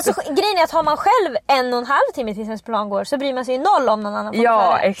 Alltså grejen är att har man själv 1,5 timme tills ens plan går så bryr man sig ju noll om någon annan får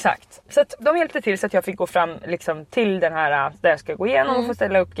före. Exakt. Så att de hjälpte till så att jag fick gå fram liksom, till den här där jag ska gå igenom och få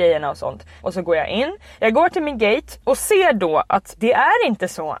ställa upp grejerna och sånt. Och så går jag in. Jag går till min gate och ser då att det är inte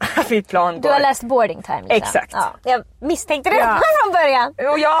så att mitt plan går. Du har läst boarding time liksom. Exakt. Ja, jag misstänkte det från början.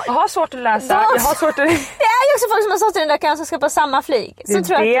 Och jag har svårt att läsa. Jag har svårt att... Det är ju också folk som har stått i den där kön som ska på samma flyg. Så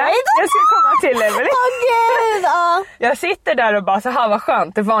tror jag ska komma till Emelie. Gud, Jag sitter där och bara så här, vad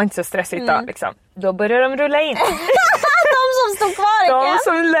skönt. Det var inte så stressigt då liksom. Då börjar de rulla in. De som stod kvar i kön. De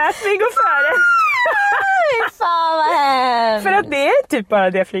som lät mig gå före. Fan vad hemskt. För att det är typ bara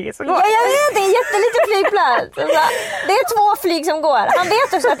det flyget som går. Ja, jag vet, det är en jätteliten flygplats. Det är 2 flyg som går. Han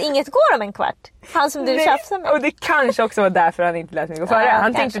vet också att inget går om en kvart. Han som du tjafsar med. Och det kanske också var därför han inte lät mig gå före.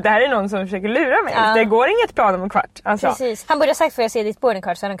 Han tänkte att det här är någon som försöker lura mig. Det går inget plan om en kvart. Alltså. Precis. Han borde ha sagt, får jag se ditt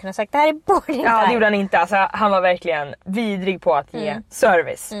boardingkart, så hade han kunnat sagt det här är boarding. Ja, det gjorde han inte. Alltså, han var verkligen vidrig på att ge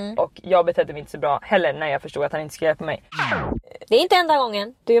service. Och jag betedde mig inte så bra heller när jag förstod att han inte skulle hjälpa mig. Det är inte enda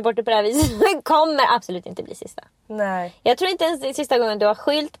gången du är borta på det här viset. Det kommer absolut inte bli sista. Nej. Jag tror inte ens det är sista gången du har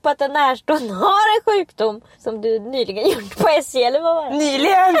skylt på att en närstående har en sjukdom som du nyligen gjort på SJ, eller vad var det?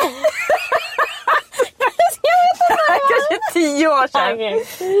 Nyligen? Kanske 10 år sedan. Okay.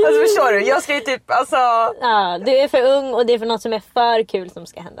 Alltså förstår du, jag ska ju typ alltså... Ja, du är för ung och det är för något som är för kul som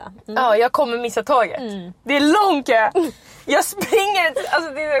ska hända. Ja, jag kommer missa tåget. Det är lång kö. Jag springer,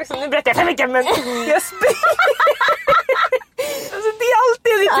 alltså det är också, nu berättar jag för mycket, men jag springer. Alltså det är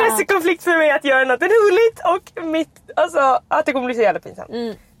alltid en intressekonflikt för mig att göra något roligt och alltså att det kommer bli så jävla pinsamt.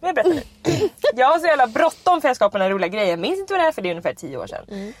 Men jag berättar nu. Jag har så jävla bråttom för jag ska på den här roliga grejen. Jag minns inte vad det är, för det är ungefär 10 år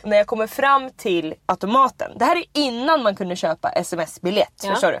sedan. När jag kommer fram till automaten. Det här är innan man kunde köpa sms-biljett,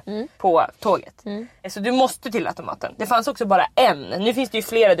 förstår du? På tåget. Så du måste till automaten. Det fanns också bara en. Nu finns det ju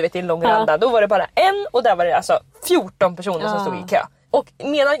flera, du vet, i en lång randa. Då var det bara en och där var det alltså 14 personer som stod i kö. Och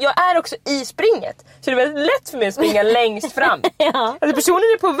medan jag är också i springet, så det är väldigt lätt för mig att springa längst fram. Alltså personen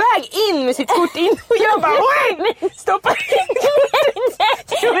är på väg in med sitt kort in och jag bara stoppa in.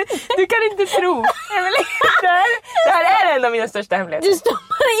 Du kan inte tro. Det här är en av mina största hemligheter. Du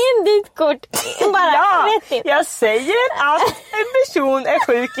stoppar in ditt kort bara rätt in. Jag säger att en person är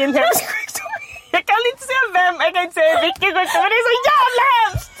sjuk i en hemsk sjukdom. Jag kan inte säga vem, jag kan inte säga vilken sjukdom, men det är så jävla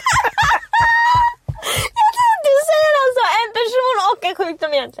hemskt. Jag tror du säger alltså en person och en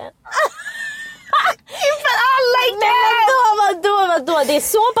sjukdom egentligen. Inför alla i kön! Vadå? Det är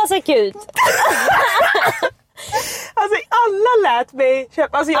så pass akut. Alltså alla lät mig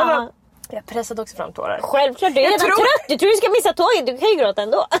köpa. Alltså jag pressade också fram tårar. Självklart, du är redan trött. Du tror du ska missa tåget, du kan ju gråta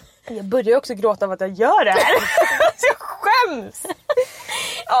ändå. Jag börjar också gråta av att jag gör det här. Alltså jag skäms.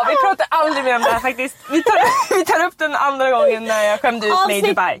 Ja, vi pratar aldrig mer om det här faktiskt. Vi tar upp den andra gången när jag skämde ut mig i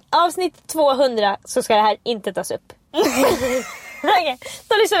Dubai. Avsnitt 200 så ska det här inte tas upp. Okej,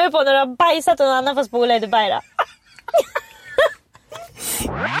 då lyssnar vi på när du har bajsat och någon annan får spola i Dubai då.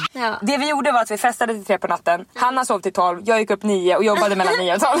 Ja. Det vi gjorde var att vi festade till 3 på natten. Hanna sov till 12, jag gick upp 9 och jobbade mellan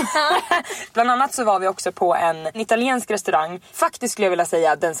 9 och 12. Bland annat så var vi också på en italiensk restaurang. Faktiskt skulle jag vilja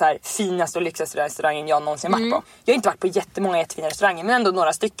säga den så här finaste och lyxigaste restaurangen jag någonsin varit på. Jag har inte varit på jättemånga jättefina restauranger, men ändå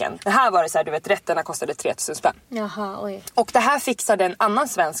några stycken. Det här var det så här, du vet, rätterna kostade 3000 spänn. Jaha, oj. Och det här fixade en annan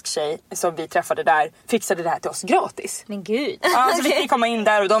svensk tjej som vi träffade där, fixade det här till oss gratis. Men gud. Ja, så fick vi komma in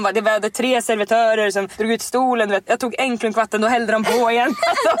där och det var 3 servitörer som drog ut stolen, du vet. Jag tog en klunk vatten, då hällde de på igen.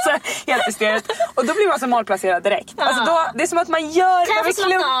 Alltså, helt hysteriskt. Och då blir man så malplacerad direkt. Alltså då, det är som att man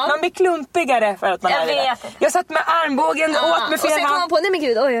blir klumpigare för att man är det. Jag satt med armbågen, åt med fel hand. Nej men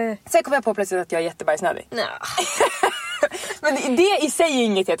gud, oj. Sen kom jag på plötsligt att jag är jättebajsnödig. Men det i sig är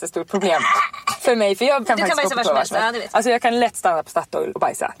inget jättestort problem för mig, för jag kan faktiskt gå på alltså jag kan lätt stanna på Statoil och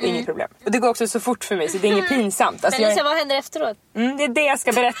bajsa, det är inget problem. Och det går också så fort för mig så det är inget pinsamt. Alltså, men vad händer efteråt? Det är det jag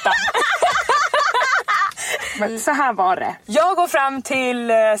ska berätta. Men så här var det. Jag går fram till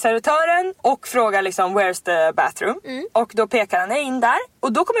servitören och frågar liksom where's the bathroom. Och då pekar han in där.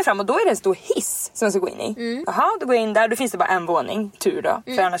 Och då kommer jag fram och då är det en stor hiss som jag ska gå in i. Jaha, då går jag in där. Då finns det bara en våning. Tur då,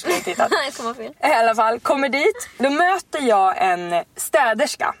 för annars skulle jag inte hittat. I alla fall, kommer dit. Då möter jag en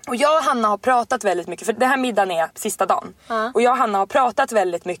städerska. Och jag och Hanna har pratat väldigt mycket. För det här middagen är sista dagen. Och jag och Hanna har pratat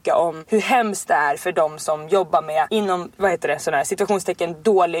väldigt mycket om hur hemskt det är för de som jobbar med inom, vad heter det, sådana här situationstecken,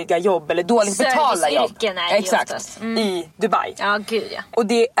 dåliga jobb eller dåligt betalda jobb. Exakt, i Dubai. Ja, gud ja. Och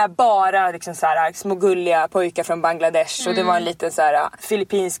det är bara liksom så här, små gulliga pojkar från Bangladesh. Och det var en liten så här,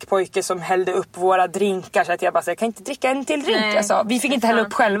 filippinsk pojke som hällde upp våra drinkar. Så att jag bara sa, jag kan inte dricka en till drink. Alltså, vi fick inte hälla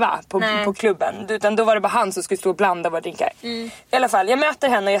upp själva på klubben. Utan då var det bara han som skulle stå och blanda våra drinkar. I alla fall, jag möter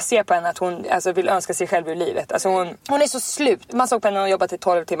henne och jag ser på henne att hon alltså, vill önska sig själv ur livet. Alltså, hon är så slut. Man såg på henne och jobbat i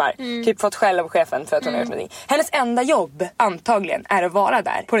 12 timmar. Typ fått skäll av chefen för att hon har gjort någonting. Hennes enda jobb, antagligen, är att vara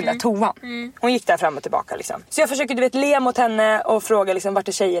där på den där toan. Hon gick där fram och tillbaka liksom. Så jag försöker le mot henne och fråga liksom, vart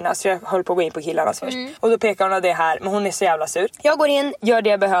är tjejerna. Så jag höll på att gå in på killarna först. Och då pekar hon av det här, men hon är så jävla sur. Jag går in, gör det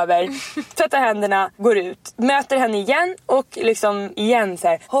jag behöver, tvättar händerna, går ut, möter henne igen och liksom igen så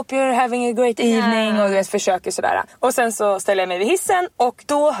här, hope you're having a great evening, och jag försöker sådär. Och sen så ställer jag mig vid hissen och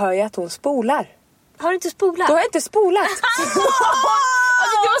då hör jag att hon spolar. Har du inte spolat? Då har jag inte spolat.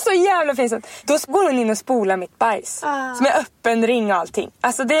 Alltså, det var så jävla fint. Då går hon in och spolar mitt bajs. Som är öppen ring och allting.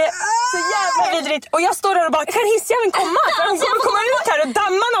 Alltså det är så jävla vidrigt. Och jag står där och bara, kan hissjäveln komma? För hon kommer komma ut här och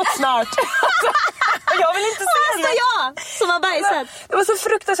damma något snart. Jag vill inte se henne. Jag som har bajsat. Det var så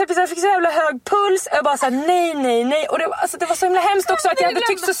fruktansvärt. Jag fick så jävla hög puls. Jag bara såhär, nej. Och det var så himla hemskt också att jag hade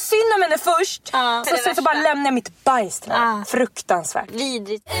tyckt så synd om henne först. Så bara lämnade jag mitt bajs till henne. Fruktansvärt.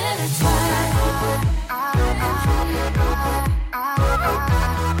 Vidrigt.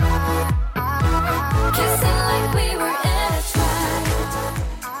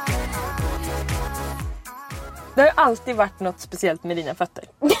 Det har alltid varit något speciellt med dina fötter.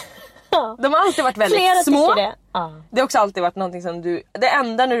 De har alltid varit väldigt Flera små. Det. Det har också alltid varit någonting som du... Det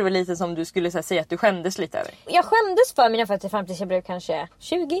enda när du var liten som du skulle säga att du skämdes lite över. Jag skämdes för mina fötter fram tills jag blev kanske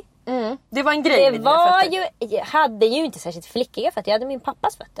 20. Det var en grej. Det var ju... Jag hade ju inte särskilt flickiga fötter. Jag hade min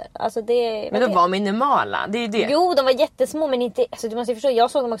pappas fötter. Alltså det... Men de var minimala, det är ju det. Jo, de var jättesmå men inte... Alltså du måste ju förstå,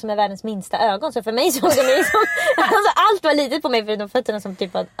 jag såg dem också med världens minsta ögon. Så för mig såg de liksom... alltså, allt var litet på mig förutom fötterna som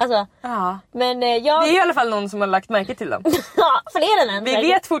typ... Alltså... Ja. Men jag... Det är i alla fall någon som har lagt märke till dem. Ja, fler än en. Vi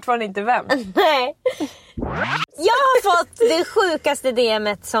vet fortfarande inte vem. Nej. Jag har fått det sjukaste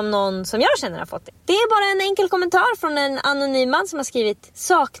DM:et som någon som jag känner har fått det. Det är bara en enkel kommentar från en anonym man som har skrivit: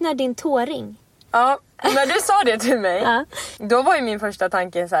 saknar din tåring. Ja, när du sa det till mig, då var ju min första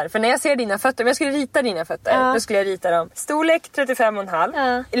tanke så här, för när jag ser dina fötter, om jag skulle rita dina fötter, då skulle jag rita dem storlek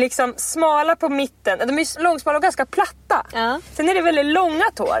 35,5, liksom smala på mitten, de är långsmala och ganska platta. Sen är det väldigt långa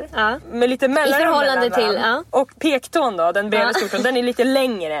tår, med lite mellanrum. I förhållande till, och pektån då, den bredvid stortån, den är lite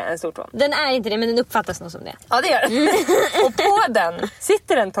längre än stortån. Den är inte det, men den uppfattas nog som det. Ja, det gör den. Och på den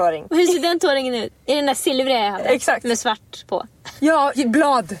sitter en tåring. Hur ser den tåringen ut? Är den där silvriga jag hade? Exakt. Med svart på. Ja, i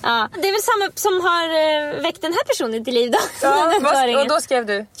blad. Ja. Det är väl samma som har väckt den här personen till liv då. Och då skrev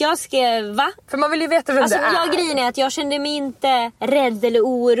du? Jag skrev, va? För man vill ju veta vem det är. Grejen är att jag kände mig inte rädd eller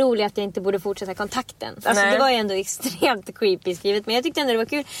orolig att jag inte borde fortsätta kontakten. Alltså det var ju ändå extremt creepy skrivet, men jag tyckte ändå det var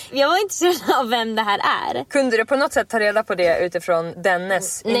kul. Jag var intresserad av vem det här är. Kunde du på något sätt ta reda på det utifrån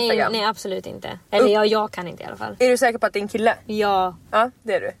dennes Instagram? Nej, absolut inte. Eller jag kan inte i alla fall. Är du säker på att det är en kille? Ja. Ja,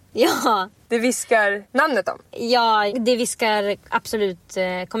 det är du. Ja. Det viskar namnet om? Ja, det viskar absolut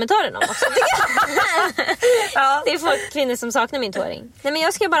kommentaren om också. Ja. Det är folk, kvinnor som saknar min tvååring. Nej, men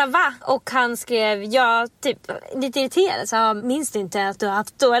jag skrev bara va? Och han skrev, ja, typ lite irriterad. Så minns du inte att du har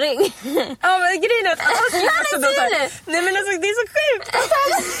haft tvååring? Ja, men grejen är att han skrev så här. Nej, men alltså det är så sjukt.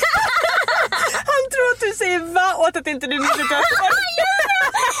 Han tror att du säger va och att inte du minns att du har tvååring.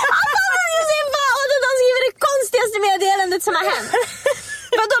 Jag säger va och att han skriver det konstigaste meddelandet som har hänt.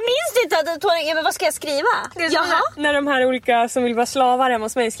 Vadå, minns du inte att tvååring? Ja, men vad ska jag skriva? Jaha. När de här olika som vill vara slavar hemma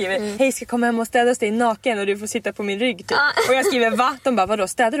hos mig skriver hej, ska komma hem och städa dig naken och du får sitta på min rygg typ. Och jag skriver va? De bara, vadå,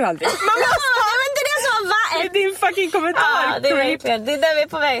 städar du aldrig? Det är din fucking kommentar. Ja, det är verkligen. Det är där vi är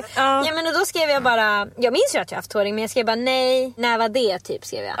på väg. Ja, men och då skrev jag bara, jag minns ju att jag haft tvååring, men jag skrev bara nej, när var det typ,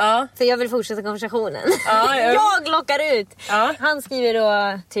 skrev jag. Ja. För jag vill fortsätta konversationen. Ja. Jag lockar ut. Ja. Han skriver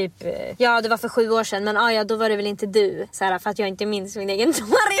då typ, ja det var för 7 år sedan, men ja då var det väl inte du. Så här, för att jag inte minns min egen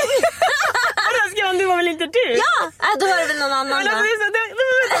tvååring. Då skrev han, du var väl inte du? Ja, då var det väl någon annan.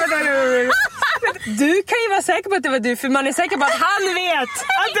 Du kan ju vara säker på att det var du, för man är säker på att han vet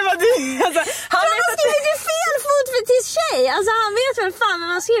att det var du. Alltså, han vet att det är fel fot för till tjej. Alltså han vet väl fan vad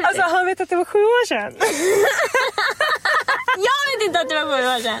man skriver. Alltså han vet att det var 7 år sedan. Jag vet inte att det var 7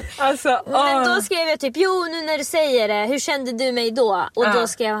 år sedan. Alltså, men då skrev jag typ, jo nu när du säger det, hur kände du mig då? Och då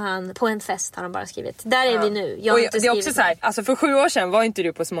skrev han, på en fest har han bara skrivit. Där är vi nu. Jag har inte det är också så här, alltså för 7 år sedan var inte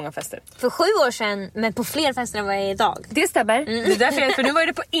du på så många fester. För 7 år sedan, men på fler fester än vad jag är idag. Det stämmer. Det är därför för nu var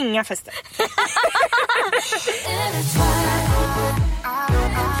det på inga fester.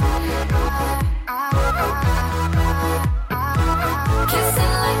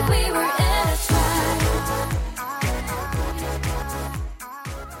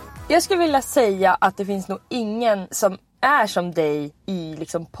 Jag skulle vilja säga att det finns nog ingen som är som dig i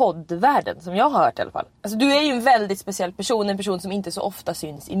liksom poddvärlden, som jag har hört i alla fall. Alltså du är ju en väldigt speciell person, en person som inte så ofta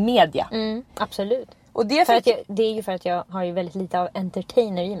syns i media. Absolut. Och det är ju för att jag har ju väldigt lite av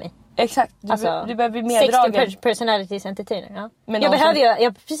entertainer i mig. Exakt, du behöver bli meddragen. 60 personalities entertainer, ja. Men jag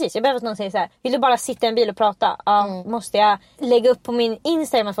behöver att någon säger så här: vill du bara sitta i en bil och prata? Ja, måste jag lägga upp på min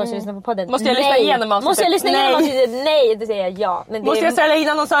Instagram att folk ska lyssna på podden? Måste jag lyssna igenom avsnittet? Måste jag lyssna igenom avsnittet? Nej, det säger jag ja. Men måste jag ställa in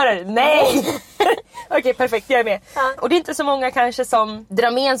annonsörer? Nej! Okej, perfekt, jag är med. Ja. Och det är inte så många kanske som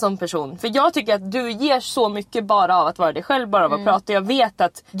drar med en sån person. För jag tycker att du ger så mycket bara av att vara dig själv, bara av att prata. Jag vet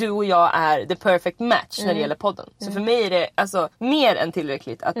att du och jag är the perfect match när det gäller podden. Så för mig är det alltså mer än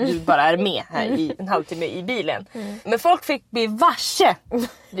tillräckligt att du bara är med här i en halvtimme i bilen. Men folk fick bli varse,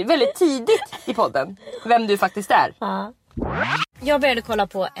 det är väldigt tidigt i podden, vem du faktiskt är. Ja. Jag började kolla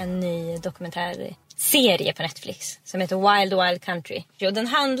på en ny dokumentärserie på Netflix som heter Wild Wild Country. Och den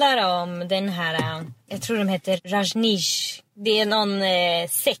handlar om den här, jag tror de heter Rajneesh. Det är någon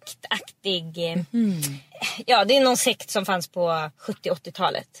sektaktig... Ja, det är någon sekt som fanns på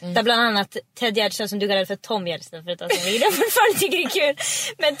 70-80-talet. Där bland annat Ted Gärdestad, som du kallade för Tom Gärdestad för att jag fortfarande tycker det är kul.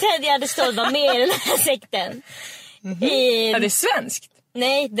 Men Ted Gärdestad var med i den här sekten. Ja, det är svenskt.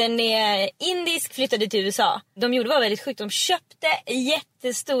 Nej, den är indisk, flyttade till USA. De gjorde var väldigt sjukt. De köpte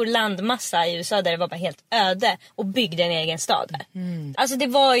jättestor landmassa i USA där det var bara helt öde och byggde en egen stad där. Alltså det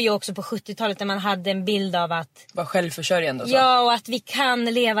var ju också på 70-talet när man hade en bild av att... Var självförsörjande och så. Ja, och att vi kan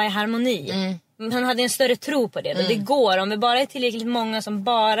leva i harmoni. Han hade en större tro på det. Och det går, om vi bara är tillräckligt många som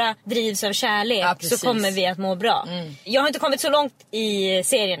bara drivs av kärlek, så kommer vi att må bra. Jag har inte kommit så långt i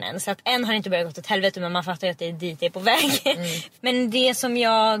serien än, så att än har inte börjat gått åt helvete, men man fattar ju att det är dit det är på väg. Men det som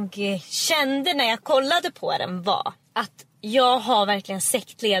jag kände när jag kollade på den var att jag har verkligen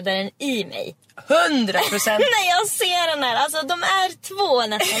sektledaren i mig. 100%. När jag ser den här, alltså de är 2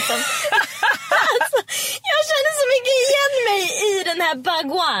 nästan som... alltså, jag känner så mycket igen mig i den här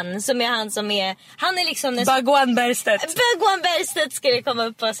Bhagwan, som är han är liksom den... Bhagwan Bergstedt. Bhagwan Bergstedt skulle komma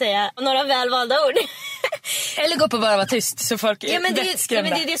upp och säga några välvalda ord. Eller gå på bara vara tyst så folk är men det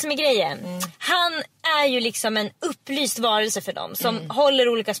är det som är grejen. Han är ju liksom en upplyst varelse för dem som håller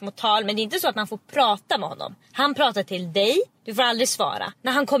olika små tal, men det är inte så att man får prata med honom. Han pratar till dig, du får aldrig svara.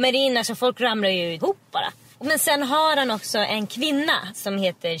 När han kommer in, alltså folk ramlar ju ihop bara. Men sen har han också en kvinna som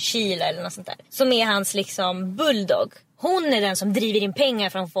heter Sheila eller något sånt där, som är hans liksom bulldog. Hon är den som driver in pengar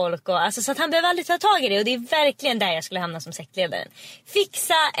från folk och, alltså, så att han behöver aldrig ta tag i det. Och det är verkligen där jag skulle hamna som sektledaren.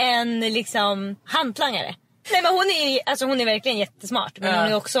 Fixa en liksom hantlangare. Nej, men hon är verkligen jättesmart, men hon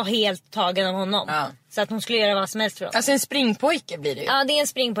är också helt tagen av honom. Så att hon skulle göra vad som helst för dem. Alltså en springpojke blir det ju. Ja, det är en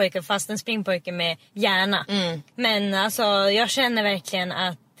springpojke, fast en springpojke med hjärna. Men alltså jag känner verkligen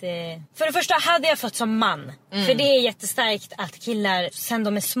att För det första hade jag fått som man. För det är jättestarkt att killar sen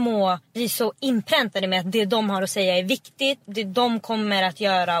de är små blir så inpräntade med att det de har att säga är viktigt. De kommer att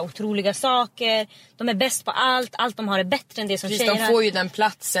göra otroliga saker. De är bäst på allt. Allt de har är bättre än det som tjejer har. De får ju den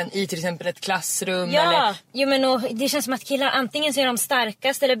platsen i till exempel ett klassrum. Ja, eller... jo, men och det känns som att killar antingen så är de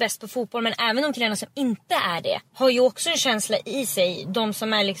starkast eller bäst på fotboll. Men även de killarna som inte är det har ju också en känsla i sig. De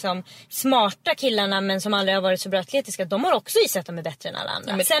som är liksom smarta killarna men som aldrig har varit så bra atletiska, de har också i sig att de är bättre än alla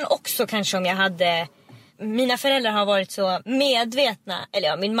andra. Men sen också kanske om jag hade... Mina föräldrar har varit så medvetna, eller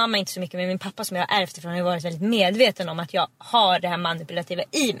ja, min mamma inte så mycket, men min pappa som jag har ärvt ifrån har varit väldigt medveten om att jag har det här manipulativa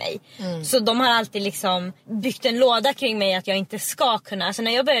i mig. Så de har alltid liksom byggt en låda kring mig att jag inte ska kunna. Alltså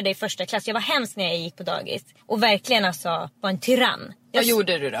när jag började i första klass, jag var hemskt när jag gick på dagis och verkligen alltså var en tyrann. Vad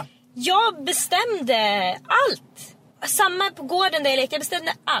gjorde du då? Jag bestämde allt. Samma på gården där jag lekte, jag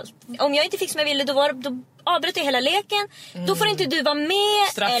bestämde allt. Om jag inte fick som jag ville, då avbröt jag hela leken. Då får inte du vara med.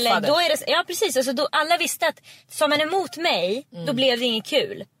 Straffade. Eller då är det, ja precis, alltså då, alla visste att som man är emot mig, då blev det inget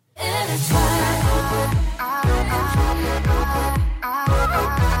kul.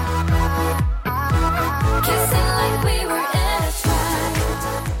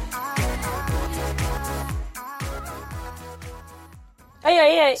 Jag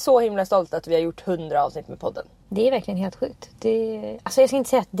är så himla stolt att vi har gjort 100 avsnitt med podden. Det är verkligen helt sjukt. Alltså jag ska inte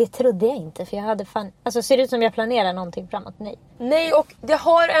säga att det trodde jag inte. För jag hade alltså ser det ut som jag planerar någonting framåt? Nej, och det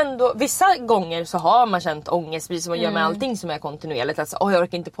har ändå... Vissa gånger så har man känt ångest, precis som man gör med allting som är kontinuerligt. Alltså, jag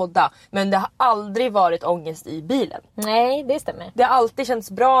orkar inte podda. Men det har aldrig varit ångest i bilen. Nej, det stämmer. Det har alltid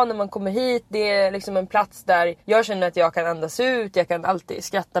känts bra när man kommer hit. Det är liksom en plats där jag känner att jag kan andas ut. Jag kan alltid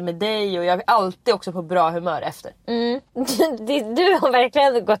skratta med dig. Och jag är alltid också på bra humör efter. Du har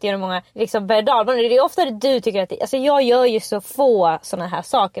verkligen gått igenom många liksom berg-och-dalbanor. Det är ofta du tycker att... Alltså jag gör ju så få såna här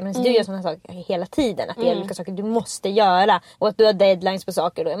saker. Men du gör såna här saker hela tiden. Att det är olika saker du måste göra. Och att du har deadlines på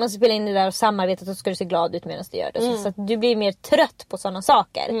saker. Då. Man ska spela in det där och samarbeta. Så ska du se glad ut medan du gör det. Så att du blir mer trött på såna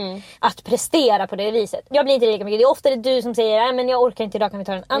saker. Att prestera på det viset. Jag blir inte lika mycket. Det är ofta du som säger men jag orkar inte idag, kan vi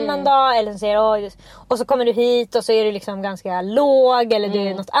ta en annan dag. Eller som säger och så kommer du hit. Och så är du liksom ganska låg. Eller du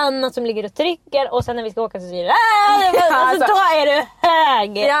är något annat som ligger och trycker. Och sen när vi ska åka så säger du alltså, då är du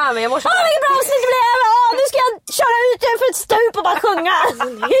hög. Ja, men jag måste... vilket bra avsnitt det blev. Nu ska jag köra ut för ett stup och bara sjunga.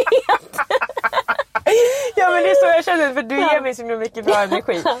 Ja, men det är så jag känner, för du ger mig så mycket bra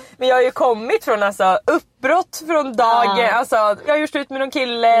energi. Men jag har ju kommit från uppbrott från dagen. Alltså, jag har gjort slut med någon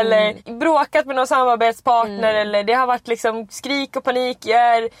kille eller bråkat med någon samarbetspartner. Eller det har varit liksom skrik och panik. Jag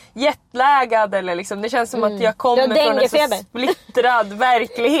är jetlaggad eller liksom, det känns som att jag kommer från en så splittrad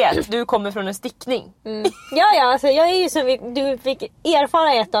verklighet. Du kommer från en stickning. Ja, alltså jag är ju som du fick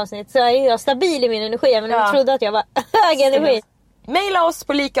erfara i ett avsnitt, så är jag stabil i min energi. Men jag trodde att jag var hög energi. Maila oss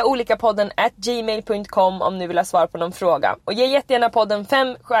på likaolikaPodden@gmail.com om ni vill ha svar på någon fråga. Och ge jättegärna podden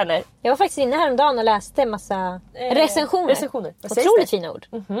 5 stjärnor. Jag var faktiskt inne häromdagen och läste en massa recensioner. Otroligt fina ord.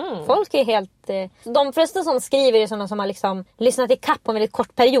 Folk är helt... De flesta som skriver är sådana som har liksom lyssnat i kapp på en väldigt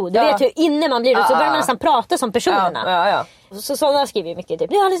kort period. Du vet hur inne man blir, så börjar man nästan prata som personerna. Så sådana skriver ju mycket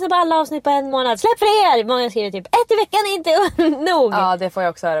typ, jag har lyssnat på alla avsnitt på en månad, släpp fler! Många skriver typ, 1 i veckan är inte nog. Ja, det får jag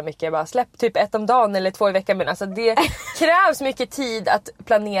också höra mycket. Bara släpp typ 1 om dagen eller 2 i veckan. Men alltså det krävs mycket tid att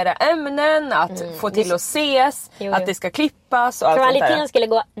planera ämnen, att få till att ses, att det ska klippas och allt sånt där. Kvaliteten skulle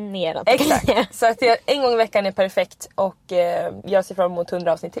gå neråt. Exakt, så att en gång i veckan är perfekt. Och jag ser fram emot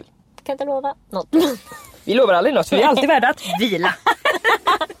 100 avsnitt till. Kan inte lova något. Vi lovar aldrig något, för vi är alltid värda att vila.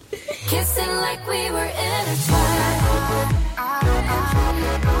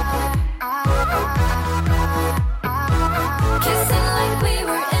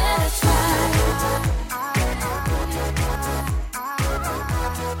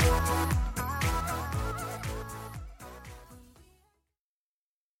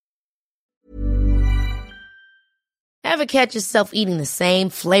 Ever catch yourself eating the same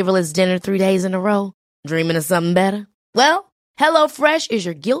flavorless dinner 3 days in a row? Dreaming of something better? Well, HelloFresh is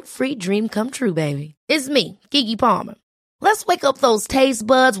your guilt-free dream come true, baby. It's me, Keke Palmer. Let's wake up those taste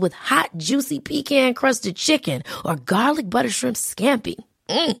buds with hot, juicy pecan-crusted chicken or garlic butter shrimp scampi.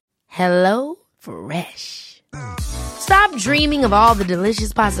 Hello Fresh. Stop dreaming of all the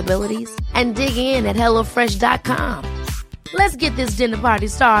delicious possibilities and dig in at HelloFresh.com. Let's get this dinner party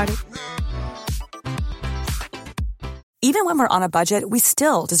started. Even when we're on a budget, we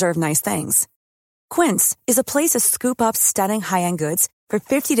still deserve nice things. Quince is a place to scoop up stunning high-end goods for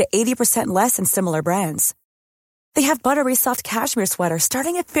 50 to 80% less than similar brands. They have buttery soft cashmere sweaters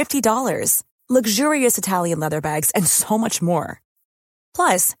starting at $50, luxurious Italian leather bags, and so much more.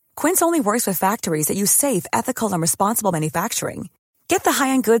 Plus, Quince only works with factories that use safe, ethical, and responsible manufacturing. Get the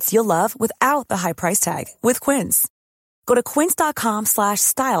high-end goods you'll love without the high price tag with Quince. Go to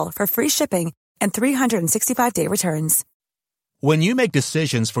quince.com/style for free shipping and 365-day returns. When you make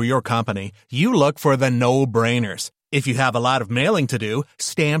decisions for your company, you look for the no-brainers. If you have a lot of mailing to do,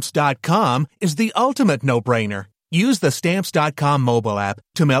 Stamps.com is the ultimate no-brainer. Use the Stamps.com mobile app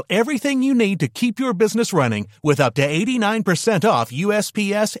to mail everything you need to keep your business running with up to 89% off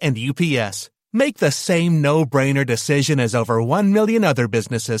USPS and UPS. Make the same no-brainer decision as over 1 million other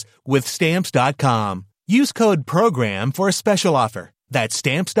businesses with Stamps.com. Use code PROGRAM for a special offer. That's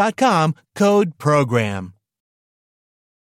Stamps.com, code PROGRAM.